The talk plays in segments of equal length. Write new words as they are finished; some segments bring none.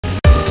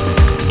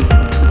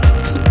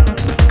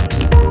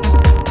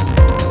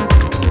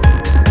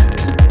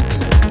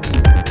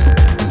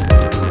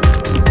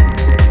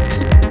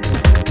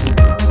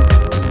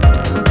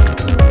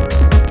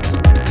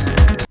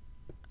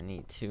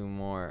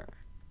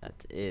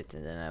That's it,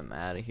 and then I'm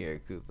out of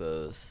here,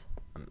 Koopos.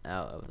 I'm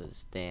out of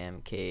this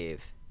damn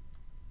cave.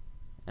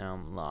 And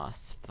I'm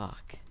lost.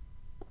 Fuck.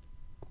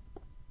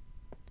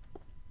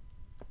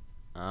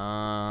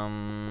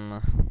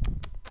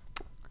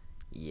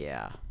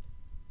 Yeah.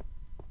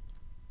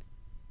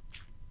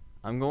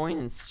 I'm going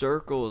in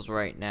circles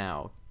right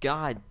now.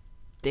 God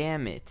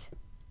damn it.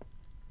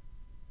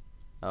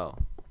 Oh.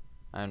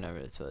 I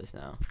remember this place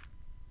now.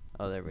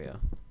 Oh, there we go.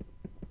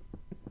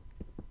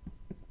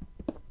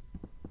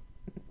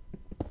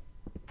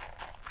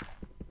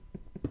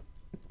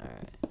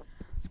 Alright.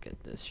 Let's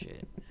get this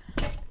shit.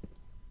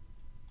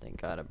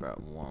 Thank God I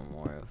brought one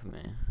more with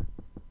me.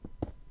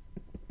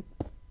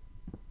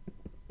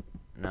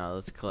 No,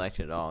 let's collect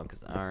it all,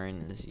 because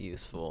iron is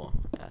useful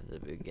at the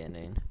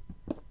beginning.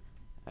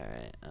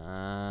 Alright,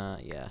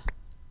 yeah.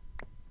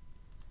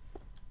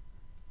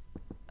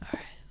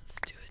 Alright, let's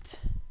do it.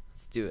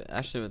 Let's do it.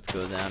 Actually, let's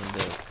go down a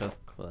bit. Let's go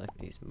collect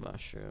these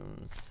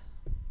mushrooms.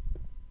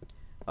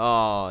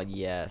 Oh,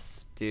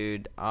 yes,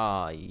 dude.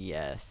 Oh,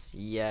 yes.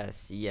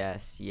 Yes,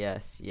 yes,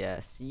 yes,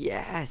 yes,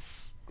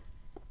 yes!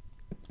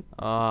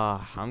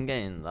 Oh, I'm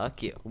getting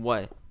lucky.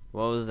 What?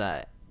 What was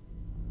that?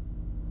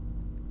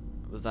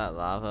 Was that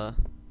lava?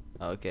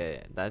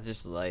 Okay, that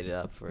just lighted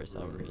up for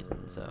some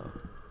reason, so.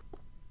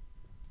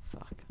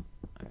 Fuck.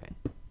 Alright.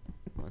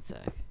 1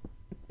 sec.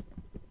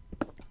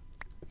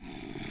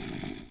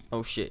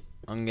 Oh shit.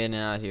 I'm getting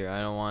out here.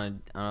 I don't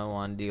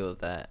wanna deal with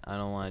that. I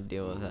don't wanna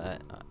deal with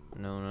that.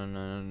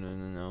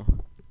 No.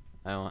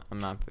 I'm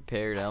not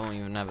prepared. I don't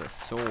even have a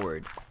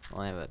sword. I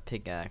only have a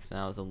pickaxe, and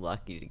I was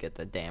lucky to get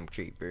the damn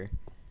creeper.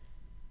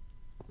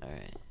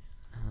 Alright.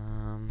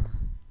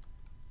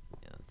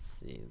 Let's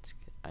see.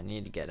 I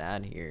need to get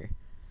out of here.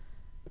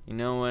 You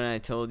know when I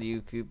told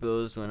you,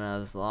 Koopos, when I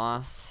was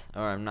lost?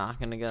 Or I'm not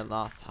gonna get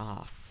lost?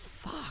 Oh,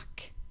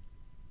 fuck.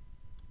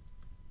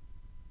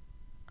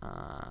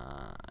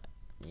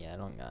 Yeah, I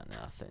don't got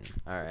nothing.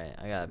 Alright,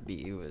 I gotta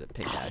beat you with a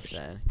pickaxe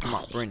then. Come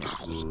on, bring it.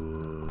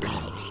 Bring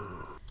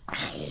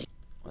it.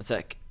 1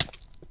 sec.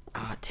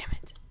 Ah, damn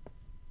it.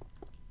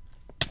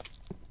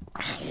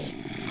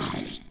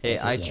 Hey,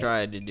 I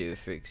tried to do a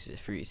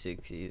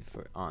 360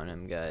 on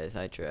him, guys.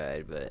 I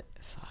tried, but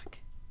fuck.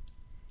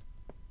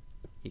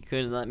 He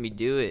couldn't let me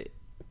do it.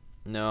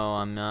 No,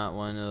 I'm not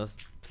one of those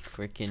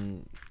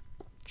freaking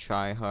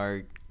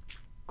try-hard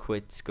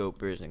quit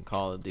scopers in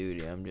Call of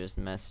Duty. I'm just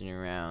messing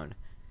around.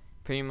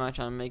 Pretty much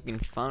I'm making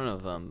fun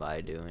of them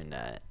by doing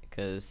that.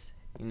 Because,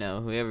 you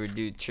know, whoever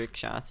do trick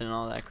shots and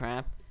all that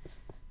crap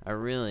are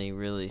really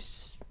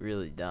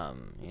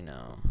dumb, you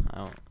know. I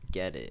don't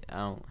get it.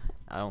 I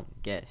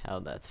don't get how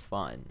that's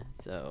fun.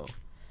 So,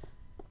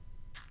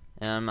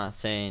 and I'm not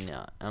saying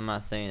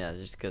that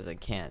just because I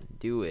can't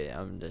do it.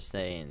 I'm just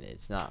saying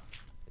it's not.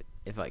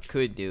 If I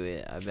could do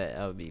it, I bet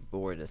I would be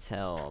bored as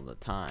hell all the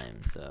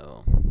time.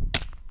 So,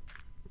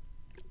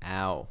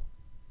 ow.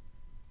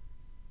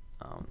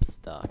 I'm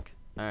stuck.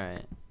 All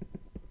right,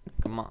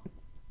 come on.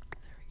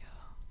 There we go.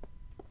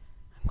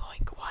 I'm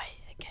going quiet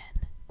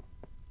again.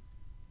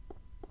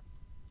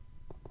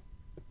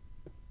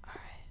 All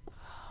right.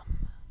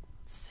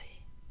 Let's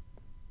see.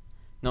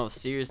 No,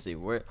 seriously,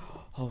 where?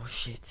 Oh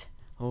shit.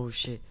 Oh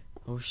shit.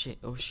 Oh shit.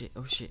 Oh shit.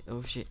 Oh shit.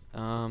 Oh shit.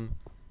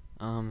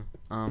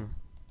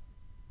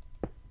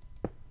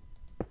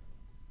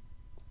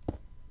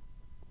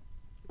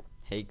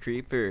 Hey,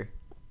 creeper.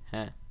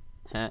 Huh.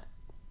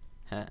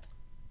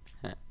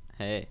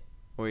 Hey,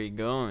 where you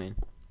going?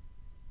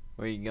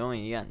 Where you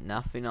going? You got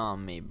nothing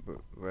on me,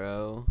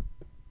 bro.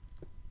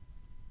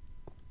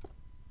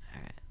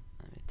 Alright,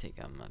 let me take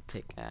out my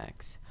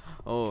pickaxe.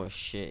 Oh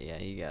shit, yeah,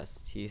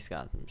 he's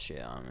got some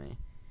shit on me.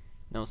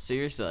 No,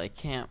 seriously, I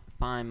can't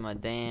find my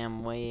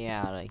damn way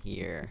out of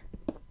here.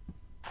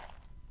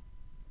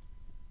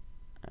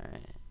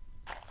 Alright.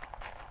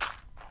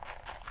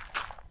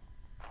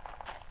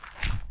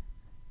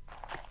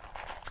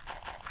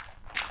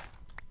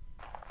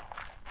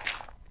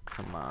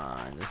 Come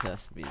on, this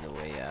has to be the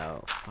way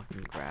out.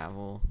 Fucking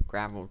gravel.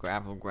 Gravel.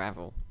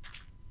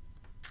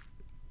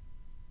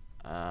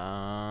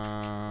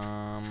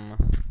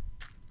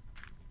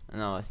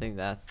 No, I think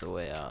that's the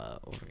way out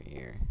over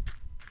here.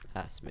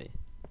 Has to be.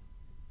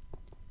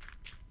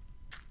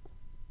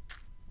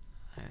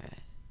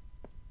 Alright.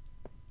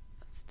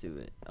 Let's do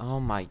it. Oh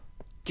my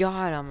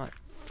god, I'm a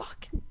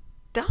fucking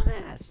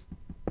dumbass.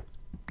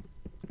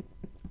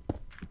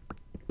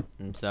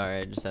 I'm sorry,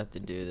 I just have to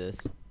do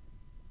this.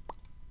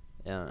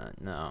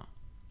 No.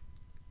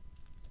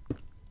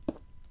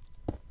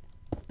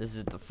 This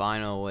is the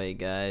final way,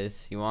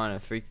 guys. You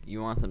want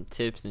some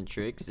tips and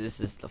tricks? This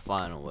is the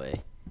final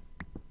way.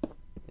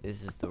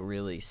 This is the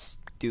really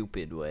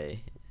stupid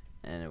way,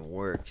 and it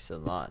works a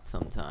lot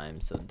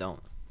sometimes, so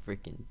don't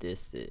freaking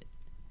diss it.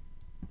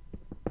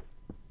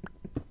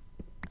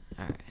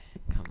 Alright,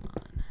 come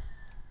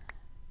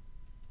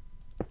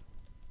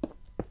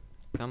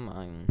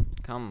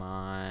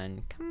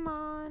on.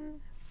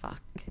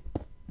 Fuck.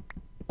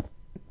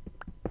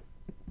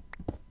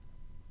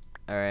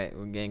 Alright,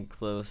 we're getting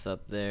close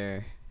up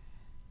there.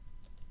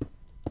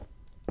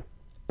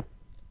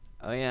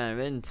 Oh yeah, I've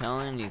been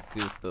telling you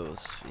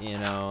Goopos, you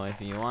know, if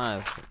you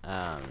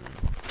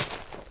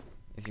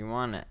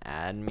wanna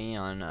add me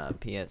on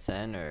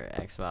PSN or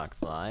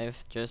Xbox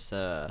Live, just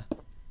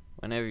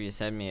whenever you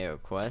send me a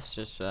request,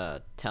 just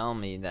tell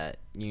me that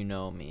you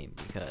know me,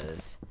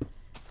 because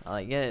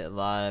I get a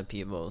lot of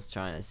people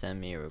trying to send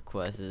me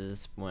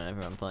requests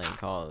whenever I'm playing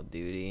Call of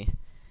Duty,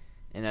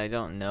 and I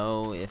don't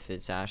know if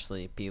it's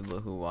actually people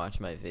who watch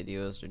my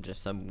videos or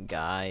just some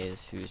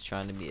guys who's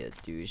trying to be a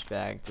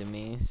douchebag to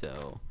me.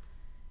 So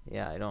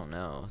yeah, I don't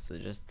know. So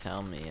just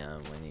tell me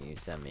when you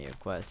send me a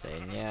request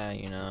saying, yeah,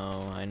 you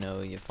know, I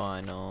know you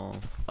final,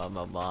 blah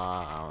blah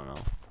blah. I don't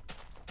know,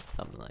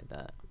 something like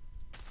that.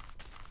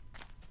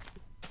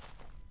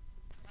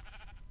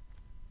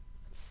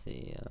 Let's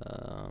see.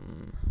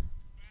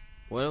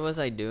 What was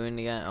I doing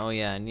again? Oh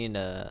yeah, I need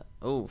a.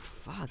 Oh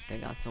fuck! I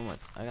got so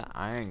much. I got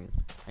iron.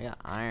 I got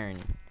iron.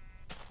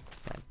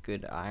 Got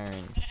good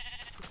iron.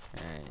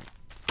 Alright.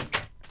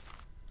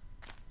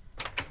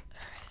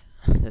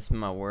 This is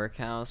my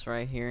workhouse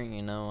right here.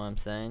 You know what I'm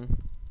saying?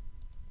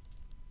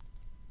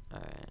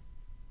 Alright.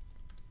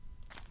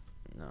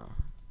 No.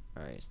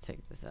 Alright, let's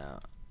take this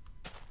out.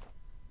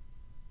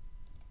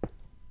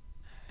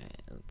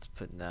 Alright, let's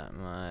put that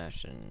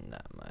much and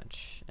that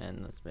much.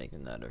 And let's make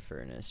another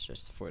furnace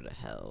just for the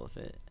hell of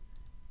it.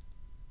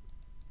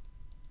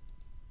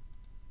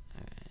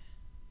 Alright.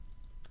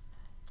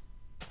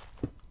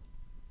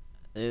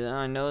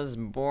 I know it's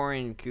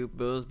boring,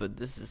 Koopos, but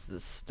this is the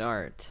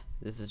start.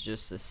 This is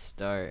just the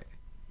start.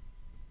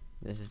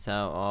 This is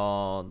how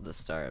all the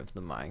start of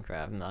the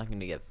Minecraft. I'm not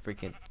gonna get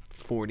freaking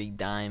 40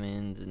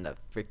 diamonds and a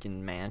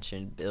freaking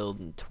mansion built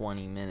in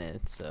 20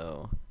 minutes,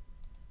 so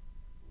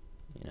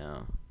you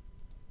know.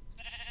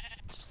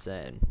 Just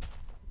saying.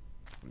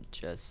 I'm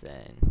just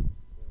saying.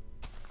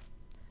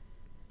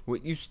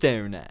 What you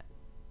staring at?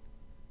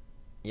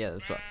 Yeah,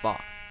 that's what.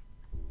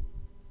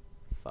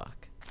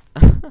 Fuck.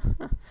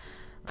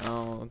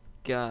 Oh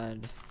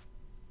god.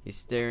 He's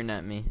staring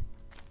at me.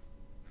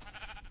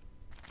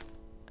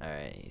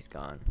 Alright, he's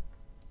gone.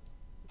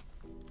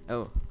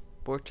 Oh,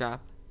 pork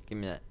chop. Give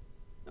me that.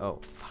 Oh,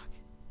 fuck.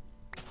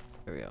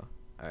 There we go.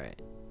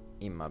 Alright.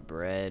 Eat my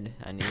bread.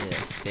 I need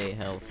to stay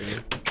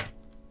healthy.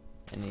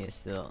 I need to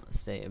still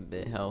stay a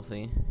bit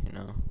healthy, you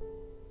know.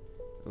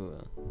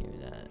 Ooh, give me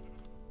that.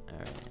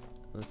 Alright.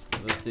 Let's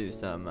do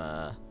some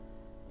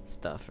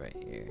stuff right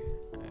here.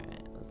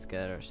 Alright, let's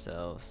get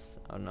ourselves.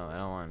 Oh no, I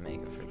don't want to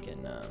make a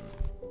freaking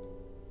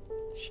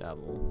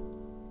shovel.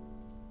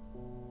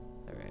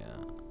 There we go.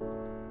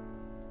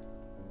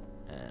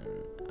 And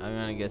I'm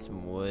gonna get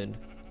some wood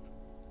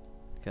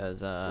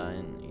because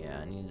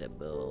yeah, I need to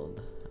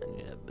build. I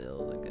need to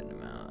build a good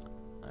amount.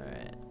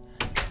 Alright.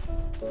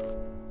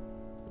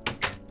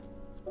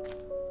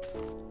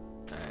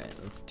 Alright,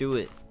 let's do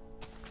it.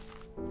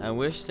 I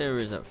wish there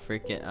was a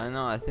freaking.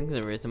 I think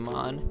there is a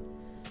mod.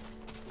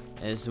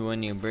 It's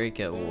when you break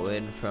a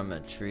wood from a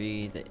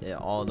tree,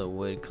 all the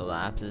wood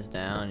collapses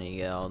down and you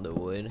get all the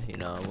wood. You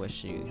know, I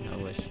wish you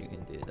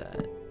can do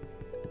that.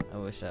 I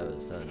wish that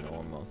was a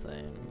normal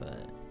thing,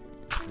 but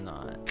it's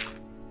not.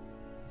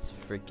 It's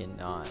freaking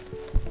not.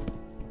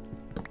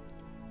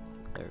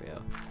 There we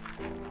go.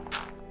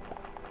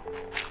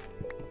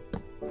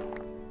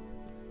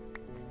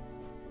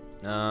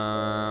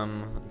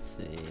 Let's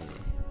see.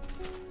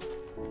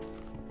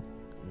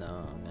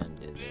 No, I'm gonna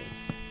do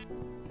this.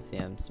 See,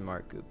 I'm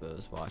smart,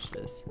 Goopos. Watch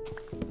this.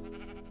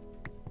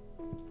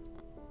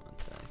 One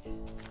sec.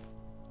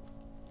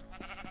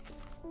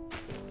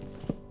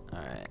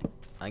 Alright.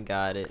 I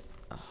got it.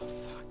 Oh,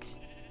 fuck.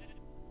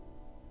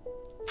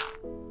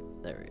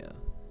 There we go.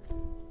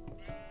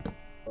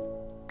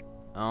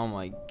 Oh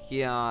my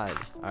god.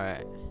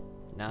 Alright.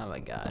 Now I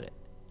got it.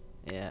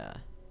 Yeah.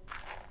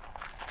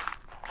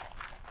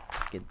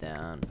 Get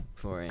down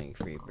before any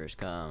creepers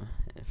come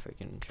and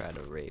freaking try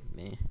to rape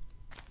me.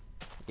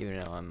 Even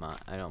though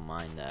I don't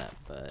mind that,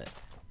 but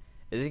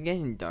is it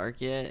getting dark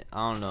yet?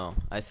 I don't know.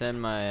 I set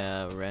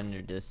my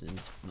render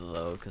distance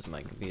low because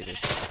my computer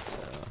sucks.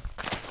 So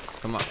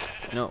come on,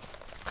 no.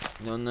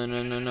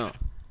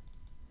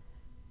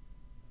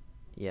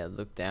 Yeah,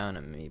 look down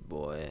at me,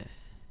 boy.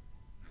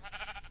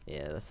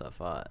 Yeah, that's what I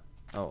thought.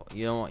 Oh,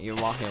 you don't want? You're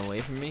walking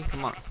away from me?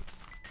 Come on.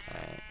 All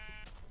right.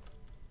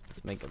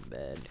 Let's make a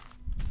bed.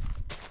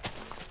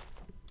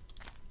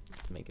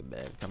 Make a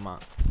bed. Come on.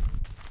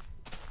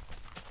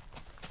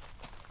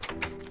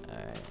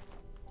 Alright.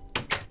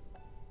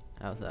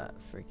 How's that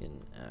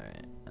freaking.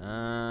 Alright.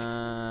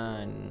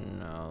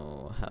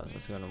 No. How's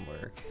this gonna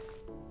work?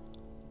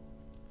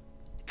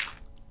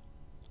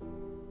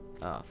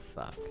 Oh,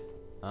 fuck.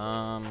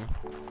 Alright.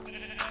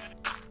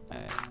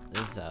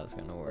 This is how it's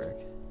gonna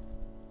work.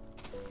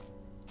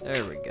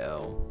 There we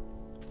go.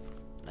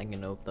 I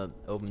can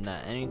open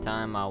that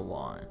anytime I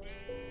want.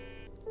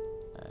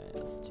 Alright,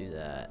 let's do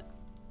that.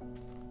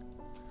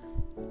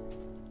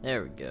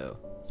 There we go.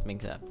 Let's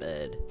make that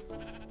bed.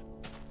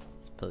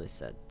 Let's place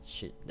that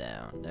shit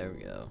down. There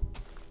we go.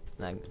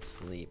 Now I can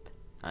sleep.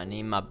 I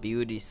need my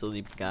beauty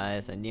sleep,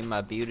 guys. I need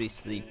my beauty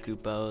sleep,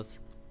 Koopos.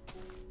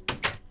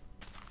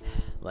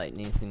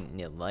 Lightning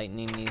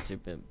needs her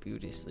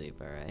beauty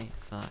sleep, alright?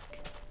 Fuck.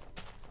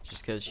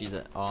 Just because she's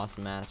an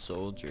awesome ass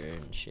soldier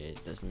and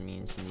shit doesn't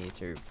mean she needs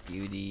her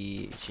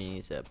beauty. She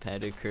needs a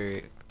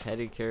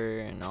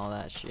pedicure and all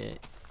that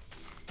shit.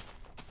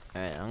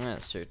 Alright, I'm gonna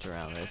search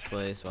around this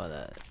place while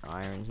that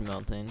iron's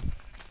melting.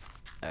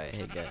 Alright,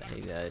 hey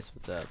guys,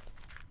 what's up?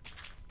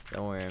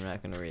 Don't worry, I'm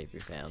not gonna rape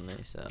your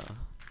family, so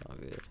it's all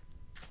good.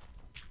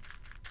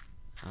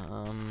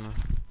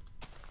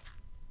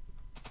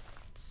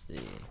 Let's see.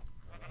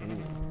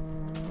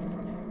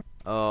 Ooh.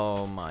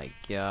 Oh my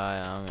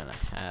god, I'm gonna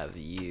have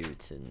you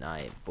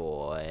tonight,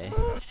 boy.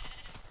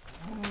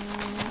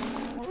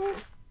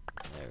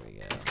 There we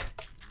go.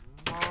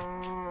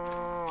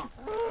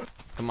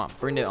 Come on,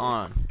 bring it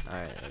on.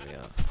 Alright, there we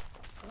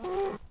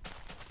go.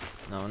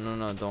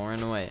 No, don't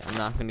run away. I'm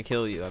not gonna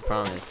kill you, I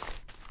promise.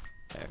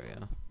 There we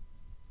go.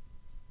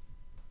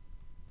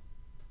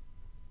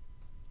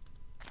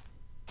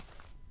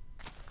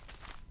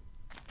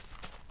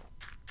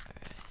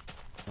 Alright.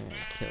 I'm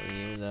gonna kill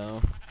you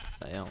though.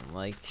 I don't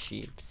like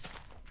sheeps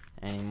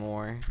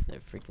anymore. They're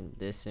freaking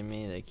dissing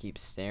me. They keep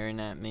staring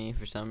at me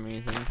for some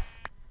reason.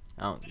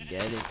 I don't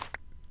get it.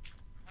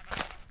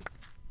 Alright,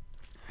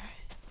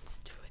 let's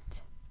do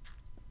it.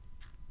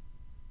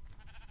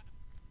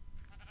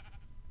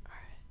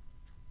 Alright.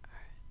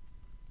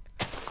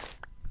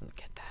 Gonna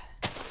get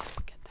that.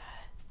 Get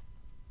that.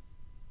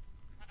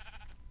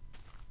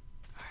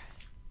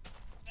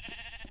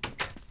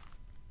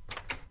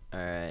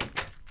 Alright.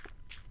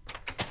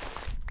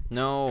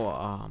 No,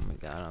 oh my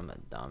god, I'm a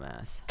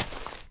dumbass.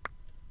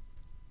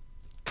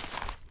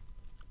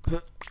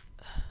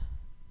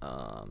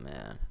 Oh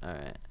man,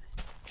 alright.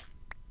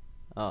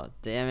 Oh,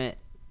 damn it.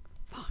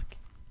 Fuck.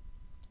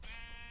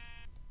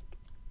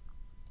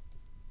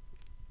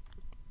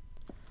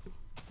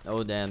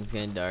 Oh damn, it's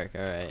getting dark.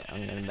 Alright,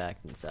 I'm getting back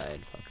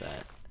inside. Fuck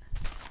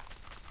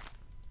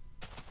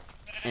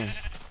that.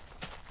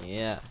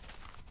 Yeah.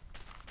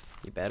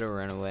 You better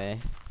run away.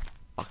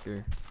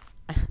 Fucker.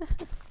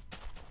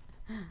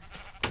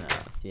 Nah,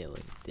 feel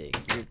like dick.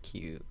 You're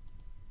cute.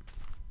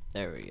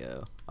 There we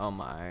go. Oh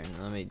my iron.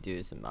 Let me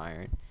do some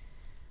iron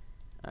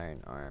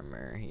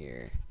armor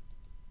here.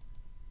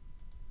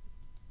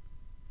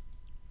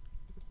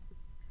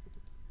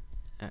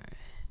 Alright.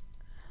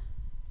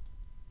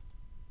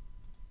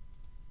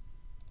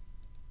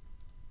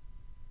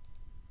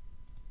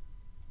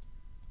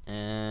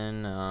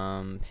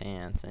 And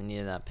pants. I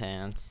need that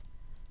pants.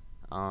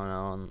 I don't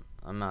know.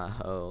 I'm not a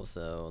hoe,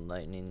 so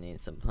lightning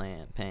needs some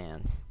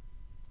pants.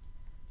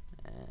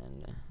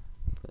 And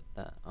put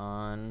that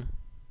on.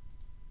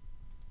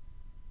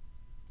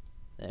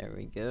 There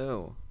we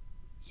go.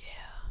 Yeah.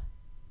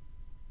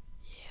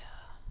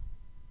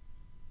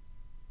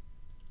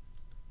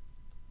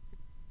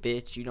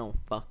 Bitch, you don't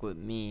fuck with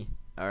me,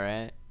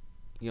 alright?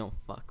 You don't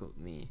fuck with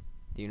me.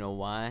 Do you know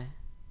why?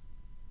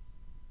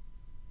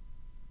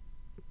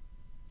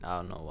 I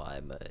don't know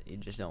why, but you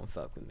just don't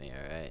fuck with me,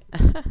 alright?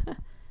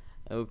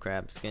 Oh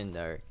crap, it's getting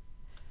dark.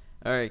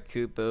 Alright,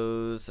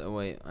 Koopos. Oh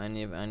wait, I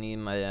need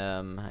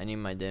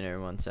my dinner.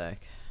 1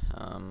 sec.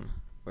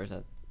 Where's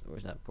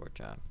that pork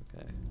chop?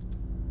 Okay.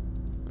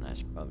 And I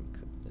should probably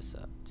cook this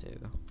up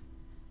too.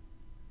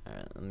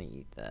 Alright, let me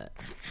eat that.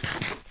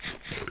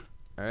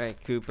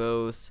 Alright,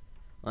 Koopos.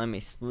 Let me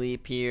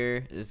sleep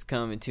here. This is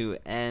coming to an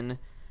end.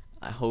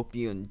 I hope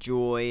you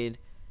enjoyed.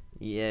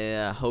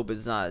 Yeah, I hope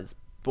it's not as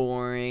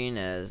boring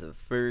as the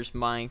first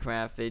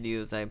Minecraft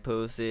videos I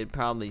posted.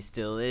 Probably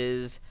still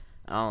is.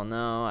 I don't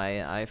know.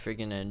 I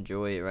freaking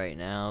enjoy it right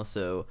now.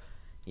 So,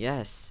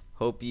 yes.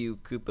 Hope you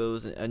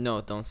Koopos.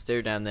 No, don't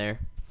stare down there.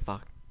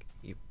 Fuck.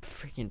 You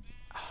freaking.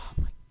 Oh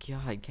my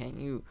god. Can't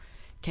you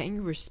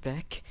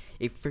respect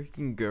a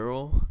freaking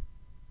girl?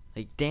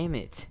 Like, damn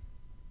it.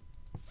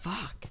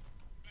 Fuck.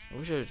 I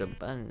wish there was a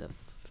button to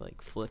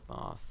like flip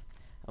off.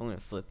 I'm gonna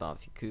flip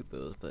off you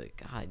Koopos, but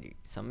god,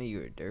 some of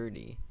you are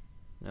dirty.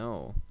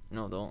 No,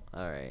 don't.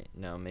 Alright,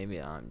 no, maybe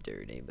I'm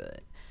dirty, but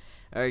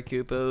alright,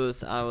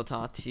 Koopos, I will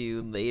talk to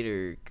you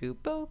later.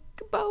 Koopo.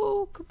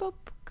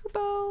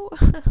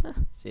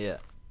 See ya.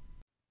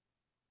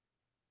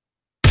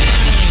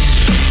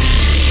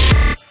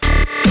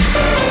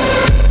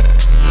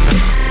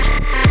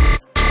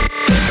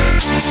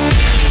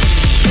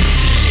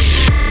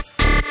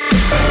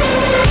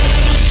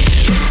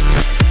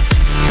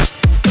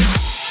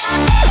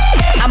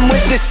 I'm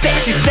with the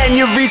sexy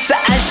senorita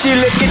and she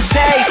looking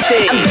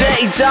tasty. I'm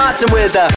dirty dancing with her.